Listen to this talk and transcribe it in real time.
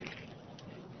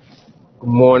Good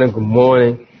morning, good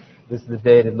morning. This is the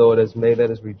day the Lord has made.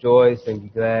 Let us rejoice and be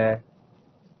glad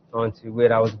unto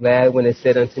it. I was glad when it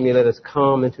said unto me, let us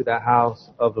come into the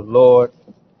house of the Lord.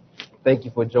 Thank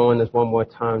you for joining us one more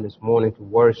time this morning to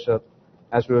worship.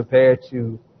 As we prepare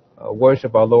to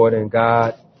worship our Lord and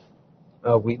God,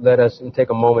 we let us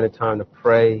take a moment of time to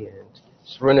pray and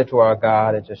surrender to our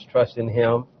God and just trust in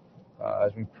Him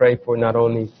as we pray for not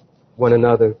only one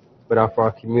another, but for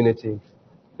our community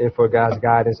and for God's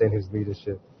guidance and His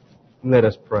leadership. Let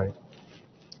us pray.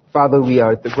 Father, we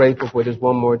are grateful for this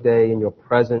one more day in your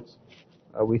presence.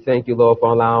 We thank you, Lord,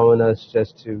 for allowing us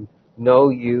just to know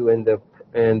you and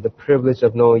the privilege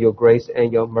of knowing your grace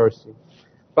and your mercy.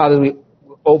 Father, we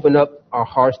open up our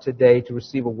hearts today to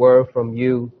receive a word from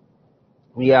you.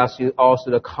 We ask you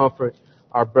also to comfort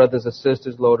our brothers and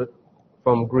sisters, Lord,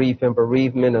 from grief and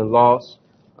bereavement and loss.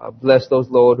 Bless those,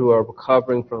 Lord, who are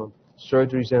recovering from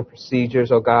surgeries and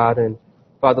procedures, oh God. And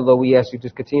Father, Lord, we ask you to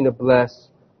continue to bless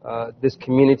this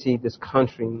community, this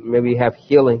country. May we have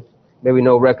healing. May we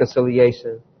know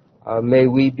reconciliation. May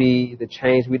we be the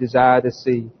change we desire to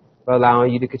see by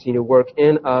allowing you to continue to work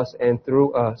in us and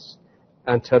through us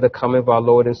until the coming of our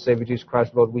Lord and Savior Jesus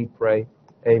Christ, Lord, we pray.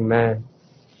 Amen.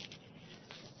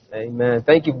 Amen.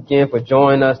 Thank you again for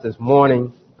joining us this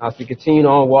morning as we continue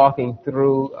on walking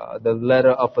through the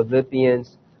letter of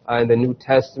Philippians in the New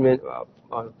Testament,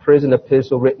 a prison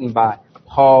epistle written by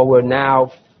Paul. We're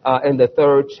now in the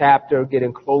third chapter,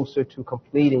 getting closer to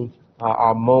completing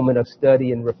our moment of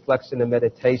study and reflection and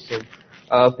meditation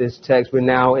of this text. We're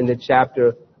now in the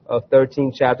chapter of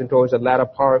 13th chapter, towards the latter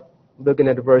part, looking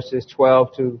at the verses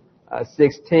 12 to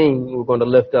 16. We're going to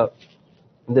lift up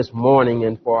this morning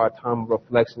and for our time of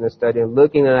reflection and study and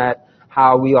looking at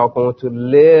how we are going to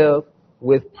live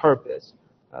with purpose.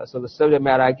 So the subject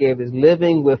matter I gave is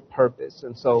living with purpose.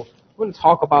 And so we're going to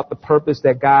talk about the purpose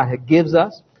that God gives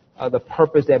us, the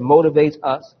purpose that motivates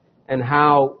us, and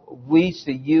how we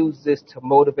should use this to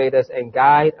motivate us and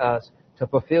guide us to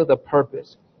fulfill the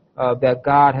purpose that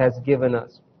God has given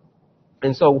us.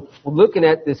 And so looking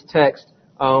at this text,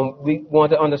 we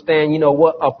want to understand,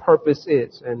 what a purpose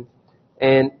is.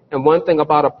 And one thing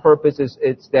about a purpose is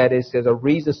that it's a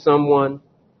reason someone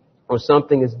or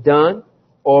something is done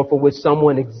or for which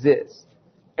someone exists.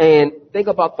 And think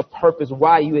about the purpose,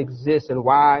 why you exist and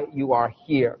why you are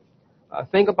here.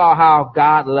 Think about how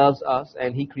God loves us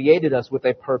and He created us with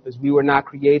a purpose. We were not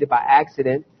created by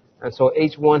accident. And so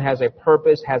each one has a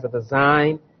purpose, has a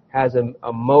design, has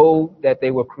a mode that they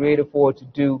were created for to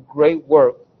do great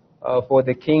work for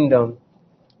the kingdom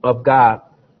of God.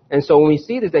 And so when we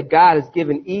see this, that God has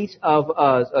given each of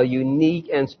us a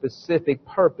unique and specific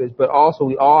purpose, but also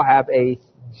we all have a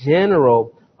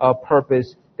general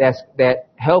purpose that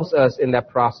helps us in that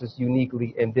process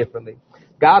uniquely and differently.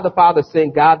 God the Father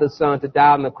sent God the Son to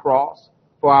die on the cross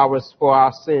for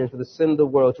our sins, for the sin of the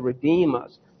world, to redeem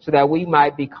us so that we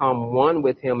might become one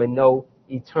with Him and know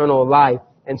eternal life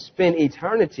and spend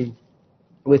eternity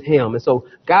with Him. And so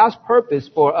God's purpose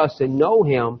for us to know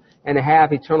Him and to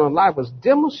have eternal life was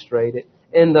demonstrated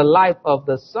in the life of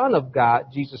the Son of God,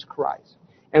 Jesus Christ.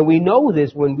 And we know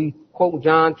this when we quote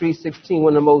John 3:16,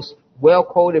 one of the most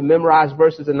well-quoted, memorized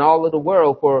verses in all of the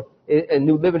world. For a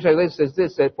New Living Translation says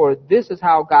this, that for this is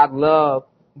how God loved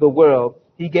the world.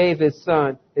 He gave His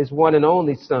Son, His one and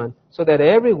only Son, so that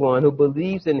everyone who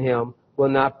believes in Him will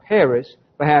not perish,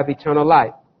 but have eternal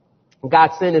life.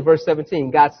 God sent, in verse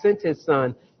 17, God sent His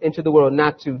Son into the world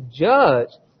not to judge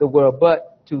the world,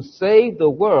 but to save the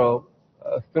world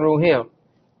through Him.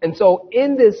 And so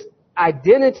in this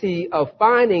identity of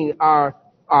finding our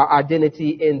identity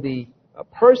in the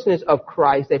persons of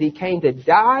Christ, that He came to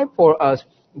die for us,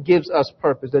 gives us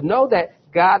purpose. To know that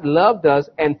God loved us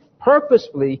and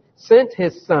purposefully sent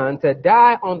His Son to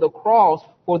die on the cross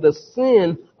for the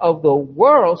sin of the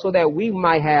world so that we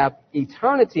might have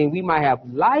eternity and we might have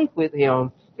life with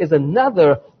Him is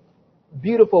another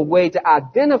beautiful way to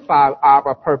identify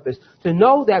our purpose. To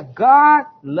know that God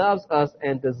loves us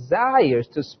and desires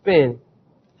to spend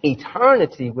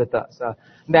eternity with us.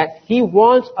 That He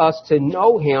wants us to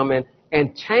know Him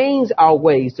and change our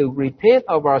ways, to repent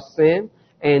of our sin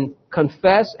and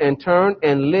confess and turn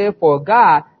and live for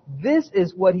God. This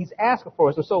is what He's asking for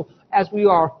us. And so as we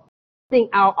are finding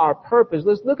out our purpose,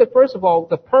 let's look at, first of all,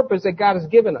 the purpose that God has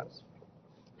given us.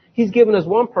 He's given us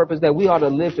one purpose, that we ought to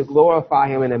live to glorify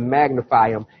Him and to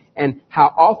magnify Him. And how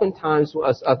oftentimes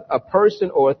a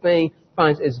person or a thing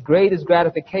finds its greatest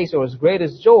gratification or its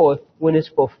greatest joy when it's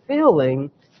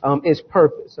fulfilling its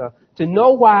purpose. To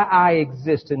know why I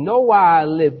exist, to know why I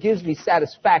live, gives me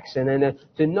satisfaction. And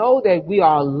to know that we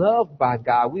are loved by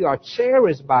God, we are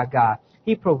cherished by God,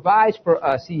 He provides for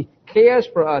us. He cares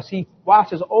for us. He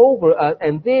watches over us.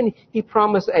 And then he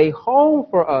promised a home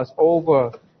for us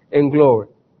over in glory.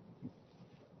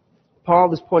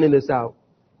 Paul is pointing this out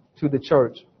to the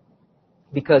church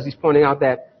because he's pointing out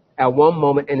that at one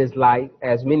moment in his life,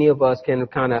 as many of us can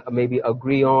kind of maybe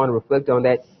agree on, reflect on,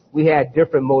 that we had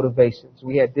different motivations.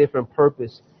 We had different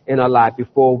purpose in our life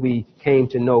before we came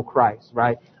to know Christ,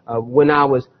 right? When I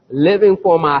was living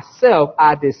for myself,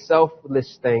 I did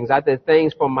selfless things. I did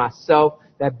things for myself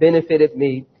that benefited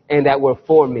me and that were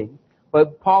for me.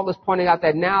 But Paul is pointing out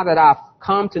that now that I've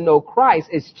come to know Christ,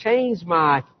 it's changed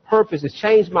my purpose. It's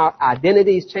changed my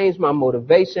identity. It's changed my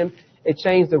motivation. It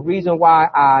changed the reason why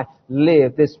I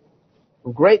live. This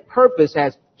great purpose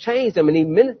has changed him. And he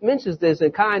mentions this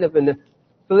in the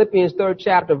Philippians 3rd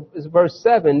chapter, verse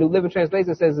 7, New Living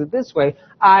Translation says it this way: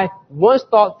 I once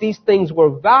thought these things were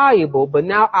valuable, but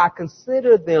now I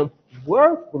consider them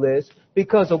worthless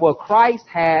because of what Christ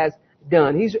has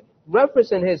done. He's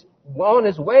referencing on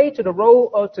his way to the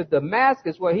road to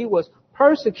Damascus, where he was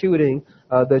persecuting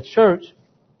the church.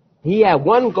 He had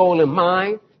one goal in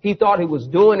mind. He thought he was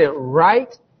doing it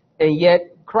right, and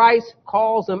yet Christ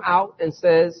calls him out and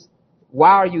says,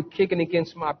 why are you kicking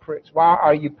against my pricks? Why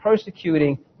are you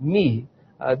persecuting me,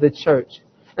 the church?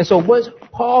 And so once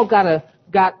Paul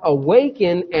got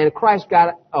awakened and Christ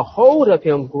got a hold of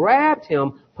him, grabbed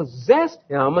him, possessed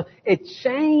him, it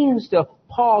changed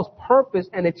Paul's purpose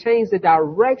and it changed the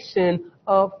direction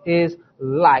of his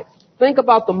life. Think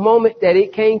about the moment that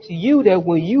it came to you that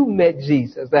when you met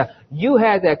Jesus, that you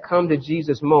had that come to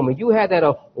Jesus moment. You had that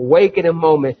awakening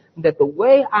moment that the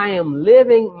way I am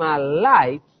living my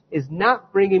life is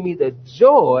not bringing me the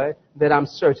joy that I'm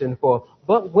searching for.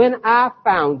 But when I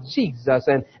found Jesus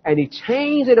and he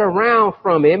changed it around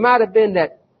from me, it might have been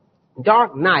that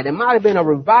dark night. It might have been a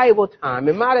revival time.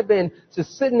 It might have been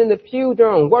just sitting in the pew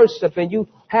during worship and you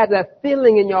had that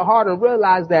feeling in your heart and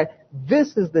realized that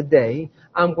this is the day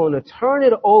I'm going to turn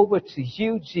it over to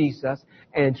you, Jesus,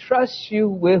 and trust you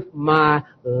with my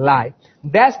life.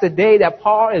 That's the day that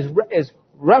Paul is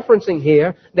referencing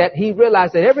here, that he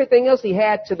realized that everything else he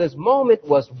had to this moment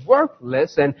was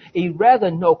worthless, and he'd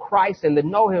rather know Christ and to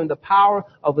know him, the power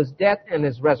of his death and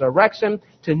his resurrection,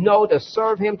 to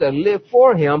serve him, to live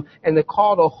for him, and the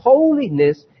call to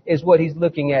holiness is what he's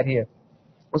looking at here.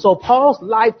 And so Paul's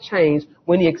life changed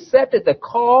when he accepted the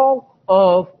call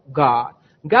of God.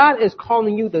 God is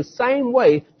calling you the same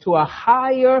way to a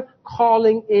higher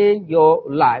calling in your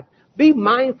life. Be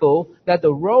mindful that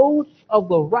the road of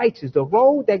the righteous, the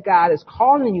road that God is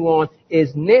calling you on,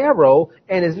 is narrow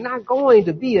and is not going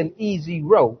to be an easy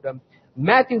road.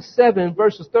 Matthew 7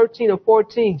 verses 13 and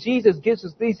 14, Jesus gives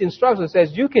us these instructions.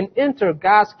 Says you can enter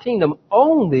God's kingdom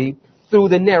only through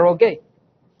the narrow gate.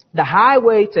 The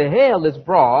highway to hell is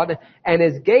broad and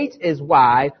its gate is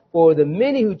wide for the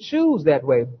many who choose that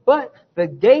way. But the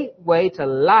gateway to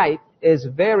life is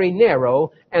very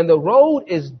narrow and the road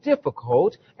is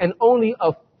difficult and only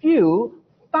a few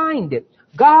find it.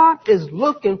 God is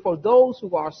looking for those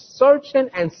who are searching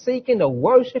and seeking to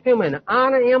worship him and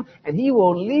honor him, and he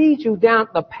will lead you down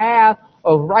the path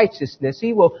of righteousness.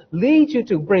 He will lead you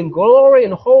to bring glory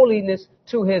and holiness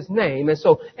to his name. And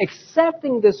so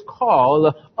accepting this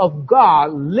call of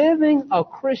God, living a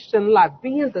Christian life,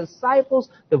 being disciples,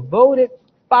 devoted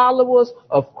followers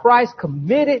of Christ,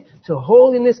 committed to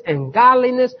holiness and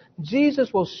godliness,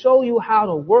 Jesus will show you how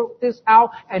to work this out,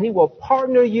 and he will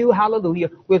partner you, hallelujah,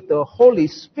 with the Holy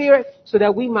Spirit so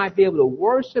that we might be able to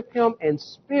worship him in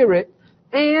spirit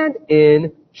and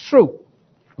in truth.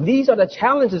 These are the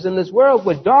challenges in this world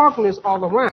with darkness all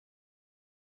around.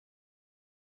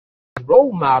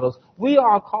 Role models, we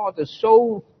are called to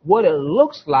show what it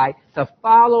looks like to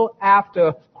follow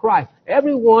after Christ.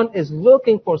 Everyone is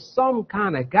looking for some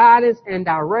kind of guidance and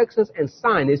directions and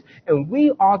signage, and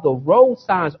we are the road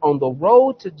signs on the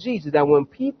road to Jesus, that when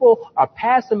people are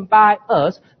passing by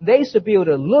us, they should be able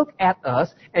to look at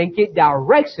us and get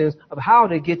directions of how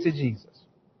to get to Jesus.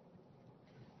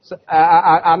 So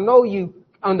I know you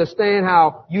understand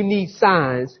how you need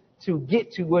signs to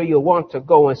get to where you want to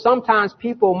go. And sometimes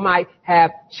people might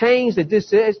have changed the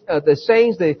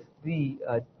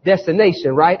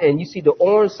destination, right? And you see the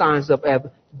orange signs of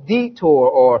a detour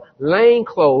or lane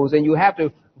closed, and you have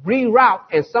to reroute.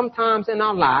 And sometimes in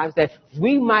our lives that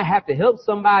we might have to help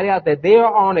somebody out that they're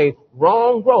on a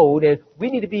wrong road, and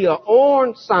we need to be an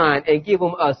orange sign and give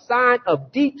them a sign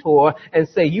of detour and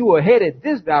say you are headed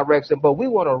this direction, but we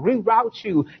want to reroute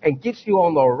you and get you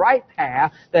on the right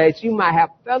path that you might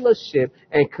have fellowship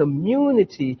and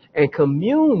community and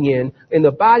communion in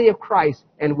the body of Christ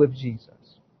and with Jesus.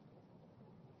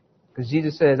 Because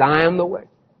Jesus says, I am the way,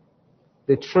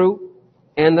 the truth,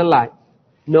 and the life.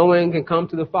 No one can come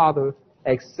to the Father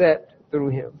except through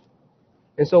him.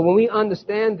 And so when we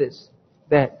understand this,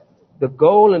 that the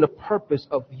goal and the purpose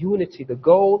of unity, the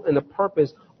goal and the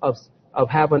purpose of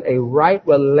having a right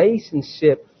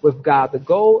relationship with God, the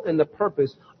goal and the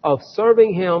purpose of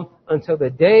serving him until the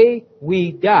day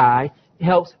we die,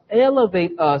 helps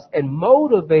elevate us and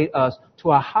motivate us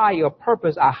to a higher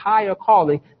purpose, a higher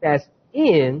calling that's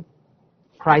in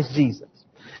Christ Jesus.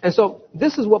 And so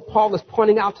this is what Paul is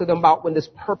pointing out to them about when this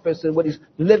purpose and what he's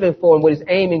living for and what he's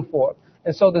aiming for.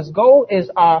 And so this goal,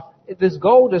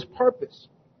 this purpose,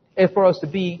 is for us to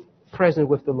be present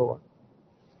with the Lord,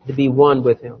 to be one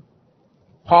with him.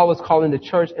 Paul is calling the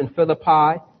church in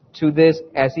Philippi to this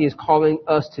as he is calling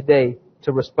us today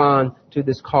to respond to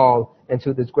this call and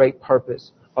to this great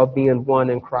purpose of being one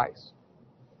in Christ.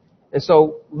 And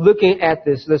so looking at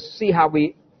this, let's see how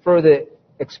we further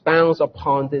expounds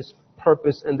upon this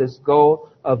purpose and this goal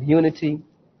of unity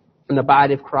in the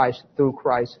body of Christ through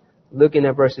Christ, looking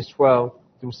at verses 12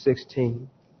 through 16.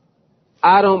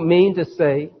 I don't mean to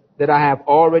say that I have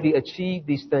already achieved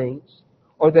these things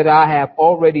or that I have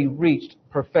already reached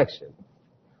perfection,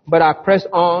 but I press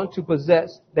on to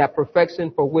possess that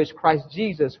perfection for which Christ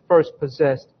Jesus first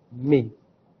possessed me.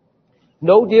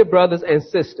 No, dear brothers and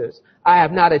sisters, I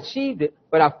have not achieved it,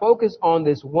 but I focus on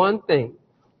this one thing,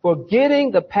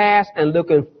 forgetting the past and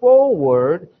looking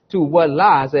forward to what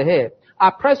lies ahead. I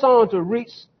press on to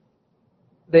reach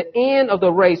the end of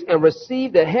the race and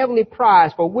receive the heavenly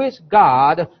prize for which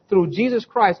God, through Jesus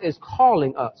Christ, is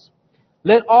calling us.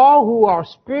 Let all who are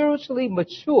spiritually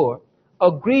mature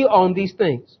agree on these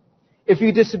things. If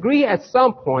you disagree at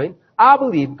some point, I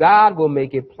believe God will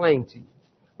make it plain to you.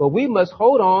 But we must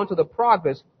hold on to the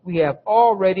progress we have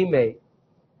already made.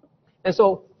 And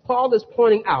so Paul is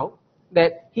pointing out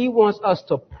that he wants us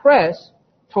to press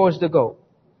towards the goal.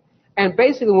 And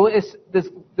basically, it's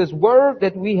this word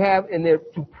that we have in there,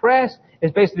 to press,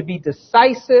 is basically to be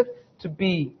decisive, to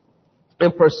be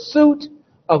in pursuit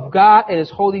of God and his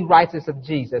holy righteousness of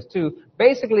Jesus, to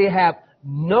basically have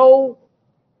no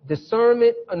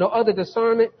discernment, no other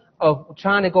discernment of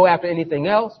trying to go after anything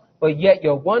else, but yet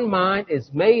your one mind is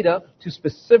made up to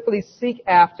specifically seek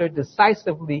after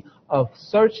decisively of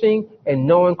searching and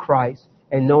knowing Christ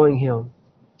and knowing him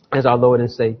as our Lord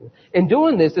and Savior. In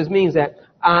doing this means that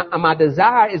my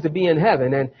desire is to be in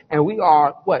heaven, and we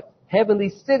are what? Heavenly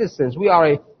citizens. We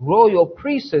are a royal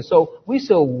priesthood. So we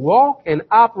shall walk and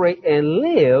operate and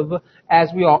live as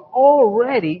we are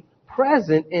already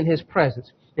present in his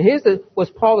presence. And here's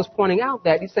what Paul is pointing out,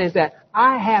 that he says that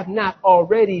I have not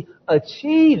already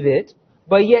achieved it,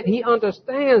 but yet he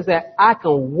understands that I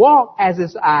can walk as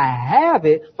if I have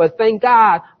it, but thank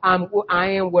God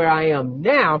I am where I am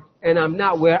now, and I'm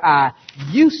not where I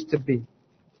used to be.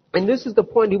 And this is the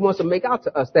point he wants to make out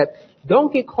to us, that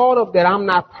don't get caught up that I'm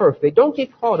not perfect. Don't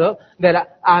get caught up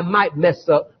that I might mess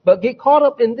up, but get caught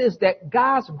up in this, that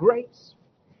God's grace,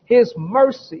 his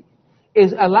mercy,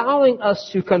 is allowing us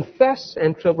to confess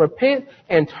and to repent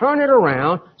and turn it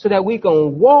around so that we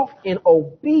can walk in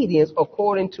obedience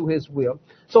according to his will.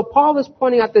 So Paul is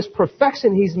pointing out this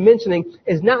perfection he's mentioning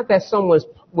is not that someone's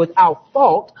without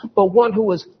fault, but one who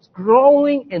is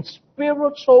growing in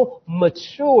spiritual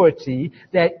maturity,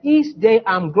 that each day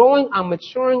I'm growing, I'm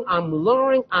maturing, I'm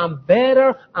learning, I'm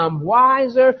better, I'm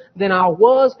wiser than I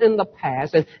was in the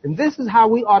past. And this is how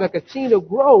we ought to continue to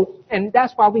grow. And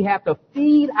that's why we have to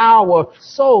feed our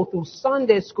soul through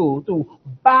Sunday school, through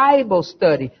Bible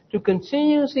study, to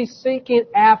continuously seeking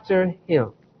after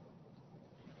him.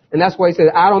 And that's why he said,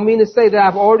 I don't mean to say that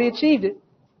I've already achieved it,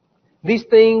 these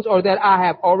things, or that I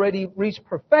have already reached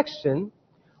perfection,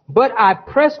 but I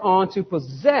press on to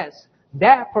possess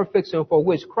that perfection for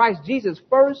which Christ Jesus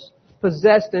first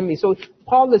possessed in me. So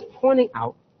Paul is pointing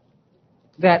out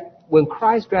that when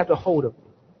Christ grabbed a hold of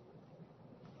me,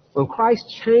 when Christ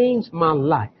changed my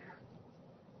life,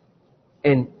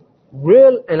 and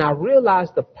I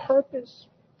realized the purpose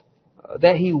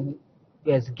that he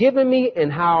has given me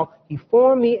and how he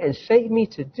formed me and shaped me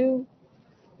to do,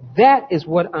 that is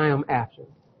what I am after.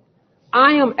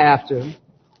 I am after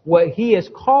what he has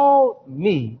called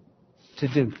me to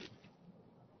do.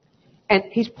 And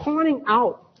he's pointing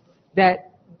out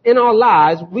that in our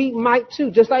lives, we might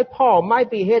too, just like Paul, might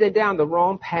be headed down the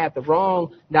wrong path, the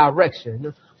wrong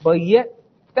direction, but yet,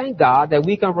 thank God that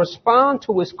we can respond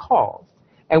to his call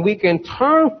and we can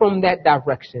turn from that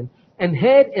direction and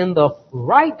head in the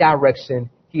right direction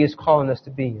he is calling us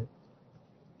to be in.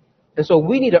 And so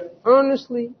we need to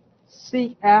earnestly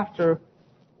seek after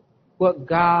what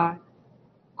God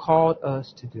called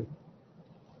us to do.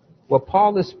 What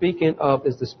Paul is speaking of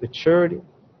is this maturity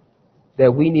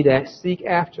that we need to seek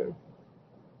after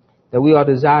that we are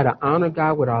desire to honor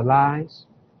God with our lives,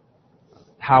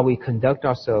 how we conduct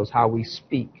ourselves, how we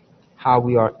speak, how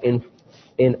we are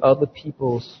in other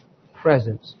people's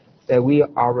presence, that we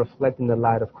are reflecting the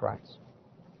light of Christ.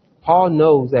 Paul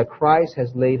knows that Christ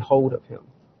has laid hold of him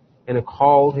and has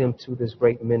called him to this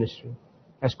great ministry,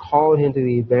 has called him to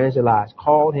evangelize,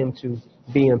 called him to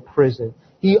be in prison.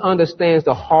 He understands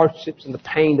the hardships and the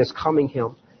pain that's coming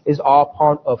him is all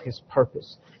part of his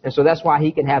purpose. And so that's why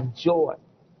he can have joy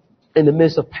in the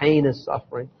midst of pain and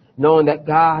suffering, knowing that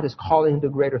God is calling him to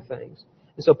greater things.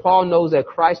 And so Paul knows that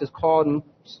Christ has called him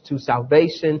to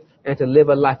salvation and to live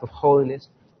a life of holiness.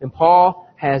 And Paul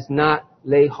has not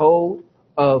laid hold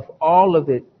of all of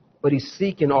it, but he's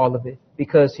seeking all of it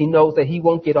because he knows that he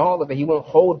won't get all of it. He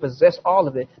won't possess all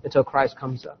of it until Christ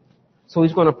comes up. So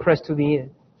he's going to press to the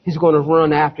end. He's going to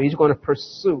run after. He's going to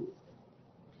pursue.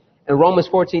 In Romans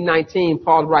 14:19,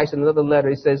 Paul writes in another letter,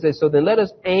 he says this, so then let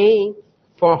us aim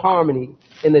for harmony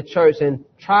in the church and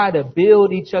try to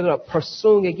build each other up,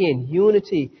 pursuing again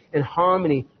unity and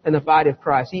harmony in the body of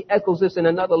Christ. He echoes this in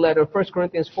another letter, 1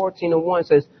 Corinthians 14:1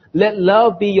 says, let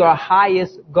love be your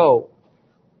highest goal.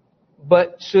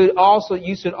 But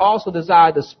you should also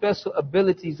desire the special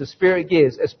abilities the Spirit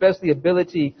gives, especially the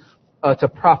ability to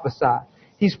prophesy.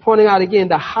 He's pointing out again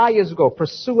the highest goal,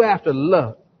 pursue after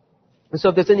love. And so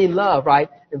if there's any love, right,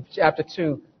 in chapter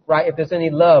 2, right, if there's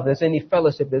any love, there's any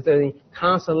fellowship, there's any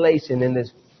consolation in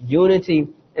this unity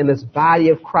in this body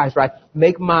of Christ, right,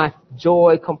 make my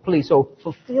joy complete. So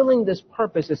fulfilling this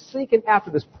purpose is seeking after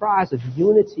this prize of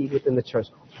unity within the church,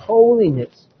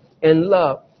 holiness and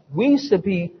love. We should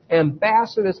be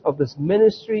ambassadors of this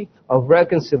ministry of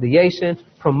reconciliation,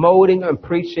 promoting and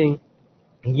preaching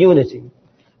unity.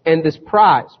 And this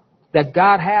prize that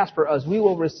God has for us, we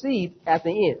will receive at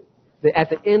the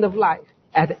end of life,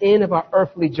 at the end of our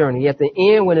earthly journey, at the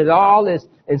end when it all is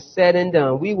said and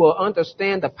done. We will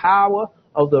understand the power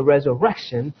of the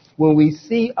resurrection when we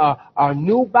see our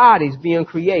new bodies being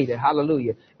created,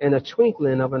 hallelujah, in a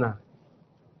twinkling of an eye.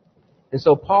 And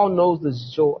so Paul knows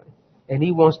this joy, and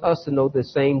he wants us to know the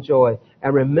same joy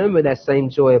and remember that same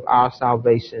joy of our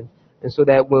salvation. And so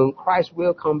that when Christ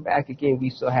will come back again, we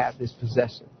still have this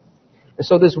possession. And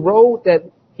so this road that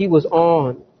he was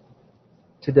on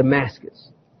to Damascus,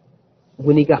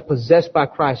 when he got possessed by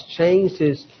Christ, changed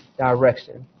his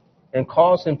direction and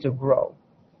caused him to grow,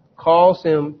 caused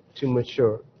him to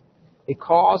mature. It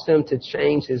caused him to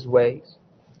change his ways.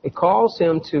 It caused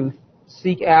him to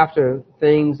seek after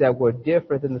things that were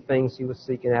different than the things he was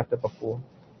seeking after before.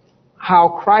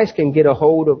 How Christ can get a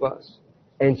hold of us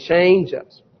and change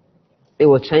us. It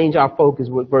will change our focus,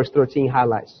 what verse 13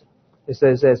 highlights. It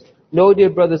says, no, dear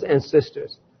brothers and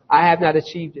sisters, I have not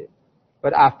achieved it,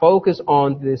 but I focus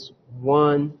on this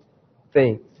one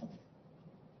thing.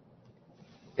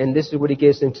 And this is what he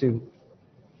gets into.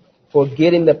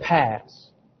 Forgetting the past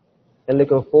and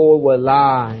looking forward what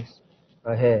lies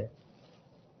ahead.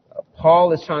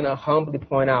 Paul is trying to humbly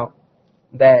point out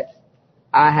that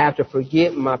I have to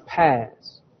forget my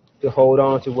past to hold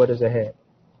on to what is ahead.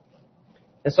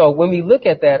 And so when we look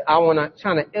at that, I want to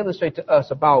try to illustrate to us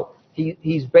about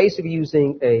he's basically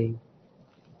using a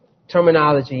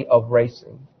terminology of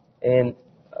racing. And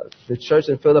the church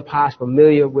in Philippi is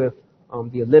familiar with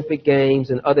the Olympic Games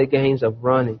and other games of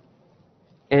running.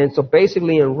 And so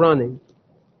basically in running,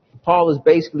 Paul is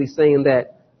basically saying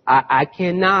that I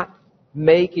cannot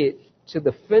make it to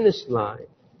the finish line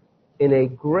in a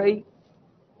great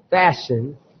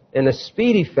fashion, in a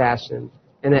speedy fashion,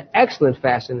 in an excellent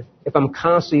fashion if I'm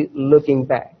constantly looking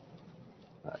back.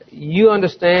 You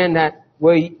understand that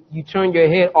where you turn your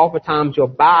head, oftentimes your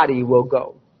body will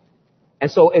go.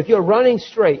 And so if you're running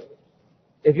straight,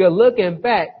 if you're looking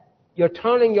back, you're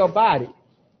turning your body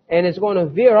and it's going to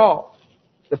veer off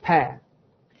the path.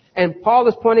 And Paul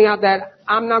is pointing out that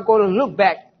I'm not going to look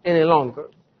back any longer,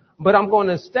 but I'm going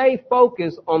to stay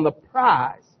focused on the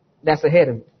prize that's ahead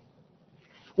of me.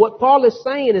 What Paul is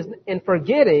saying is, in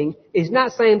forgetting, is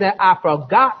not saying that I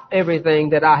forgot everything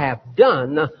that I have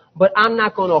done, but I'm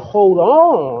not going to hold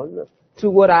on to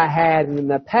what I had in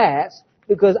the past,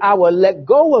 because I will let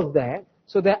go of that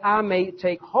so that I may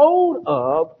take hold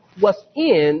of what's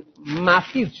in my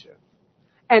future.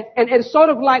 And it's sort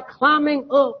of like climbing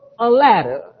up a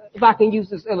ladder, if I can use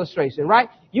this illustration, right?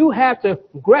 You have to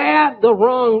grab the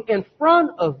rung in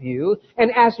front of you,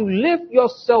 and as you lift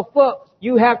yourself up,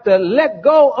 you have to let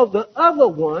go of the other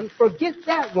one, forget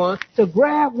that one, to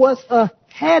grab what's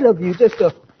ahead of you, just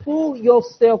to pull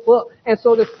yourself up. And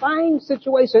so the same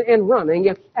situation in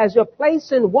running, as you're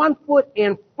placing one foot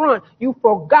in front, you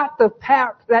forgot the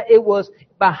path that it was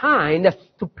behind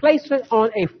to place it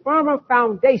on a firmer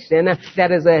foundation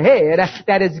that is ahead,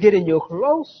 that is getting you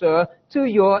closer to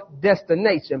your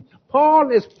destination.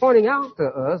 Paul is pointing out to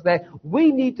us that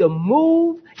we need to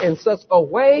move in such a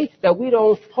way that we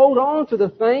don't hold on to the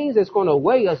things that's going to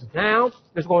weigh us down,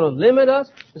 that's going to limit us,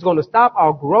 that's going to stop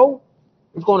our growth,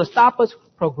 it's going to stop us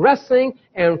progressing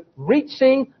and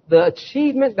reaching the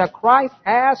achievement that Christ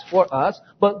has for us.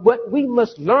 But what we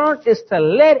must learn is to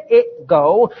let it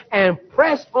go and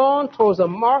press on towards the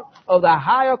mark of the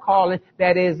higher calling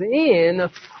that is in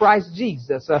Christ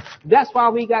Jesus. That's why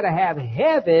we got to have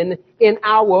heaven in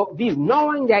our view,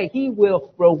 knowing that He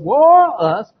will reward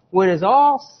us when it's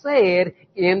all said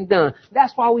and done.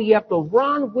 That's why we have to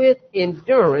run with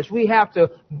endurance. We have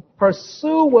to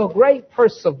pursue with great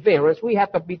perseverance. We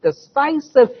have to be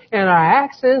decisive in our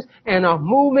actions and our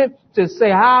movement to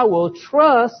say, I will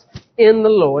trust in the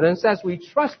Lord. And as we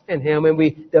trust in Him and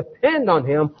we depend on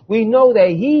Him, we know that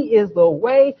He is the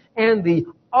way and the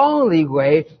only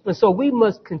way. And so we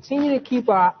must continue to keep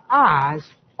our eyes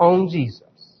on Jesus.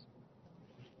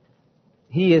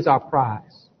 He is our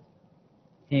prize.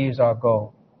 He is our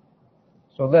goal.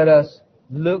 So let us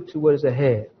look to what is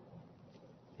ahead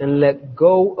and let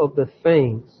go of the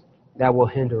things that will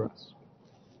hinder us.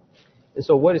 And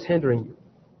so what is hindering you?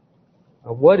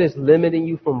 What is limiting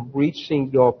you from reaching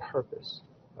your purpose,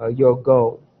 your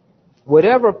goal?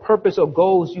 Whatever purpose or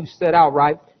goals you set out,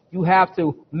 right, you have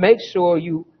to make sure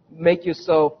you make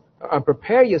yourself,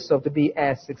 prepare yourself to be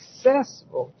as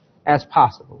successful as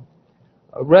possible.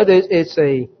 Whether it's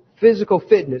a physical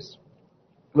fitness,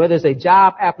 whether it's a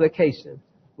job application,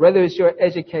 whether it's your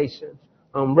education,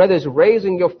 whether it's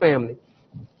raising your family,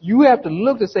 you have to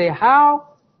look to say,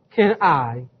 how can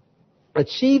I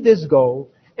achieve this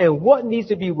goal, and what needs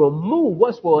to be removed?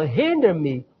 What will hinder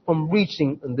me from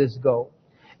reaching this goal?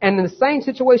 And in the same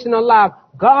situation in life,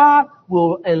 God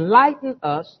will enlighten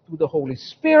us through the Holy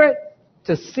Spirit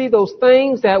to see those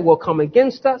things that will come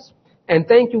against us. And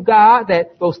thank you, God,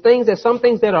 that those things, that some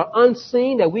things that are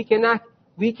unseen, that we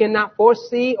cannot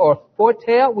foresee or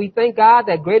foretell. We thank God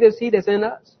that greater is He that's in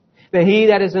us than he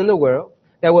that is in the world.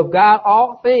 That with God,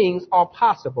 all things are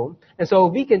possible. And so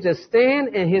we can just stand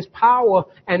in His power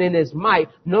and in His might,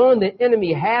 knowing the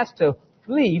enemy has to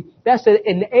flee. That's to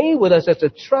enable us to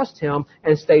trust Him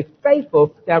and stay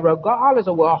faithful, that regardless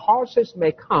of what hardships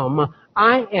may come,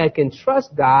 I can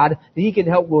trust God that He can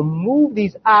help remove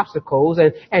these obstacles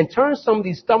and turn some of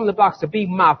these stumbling blocks to be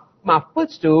my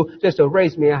footstool, just to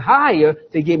raise me higher,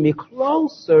 to get me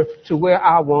closer to where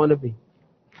I want to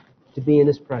be in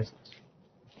His presence,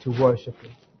 to worship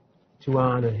Him, to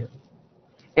honor Him.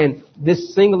 And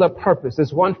this singular purpose,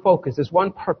 this one focus, this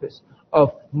one purpose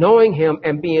of knowing Him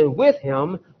and being with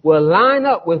Him will line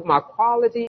up with my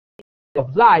quality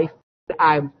of life.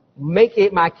 I make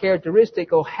it my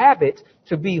characteristic or habit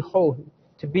to be holy,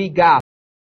 to be God,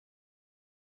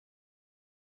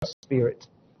 Spirit.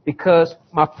 Because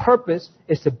my purpose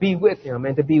is to be with Him.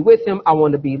 And to be with Him, I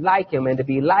want to be like Him. And to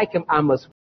be like Him, I must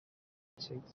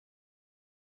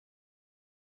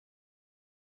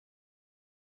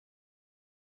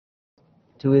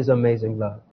to His amazing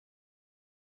love.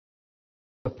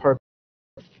 The purpose,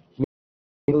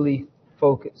 really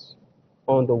focus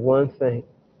on the one thing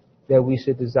that we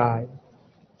should desire,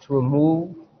 to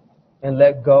remove and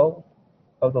let go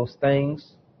of those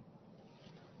things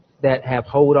that have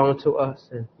hold on to us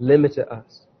and limited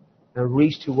us, and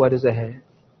reach to what is ahead.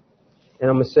 And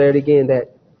I'm going to say it again,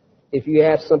 that if you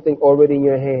have something already in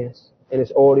your hands and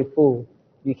it's already full,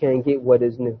 you can't get what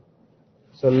is new.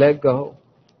 So let go.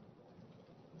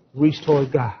 Reach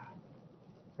toward God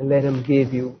and let Him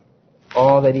give you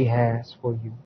all that He has for you.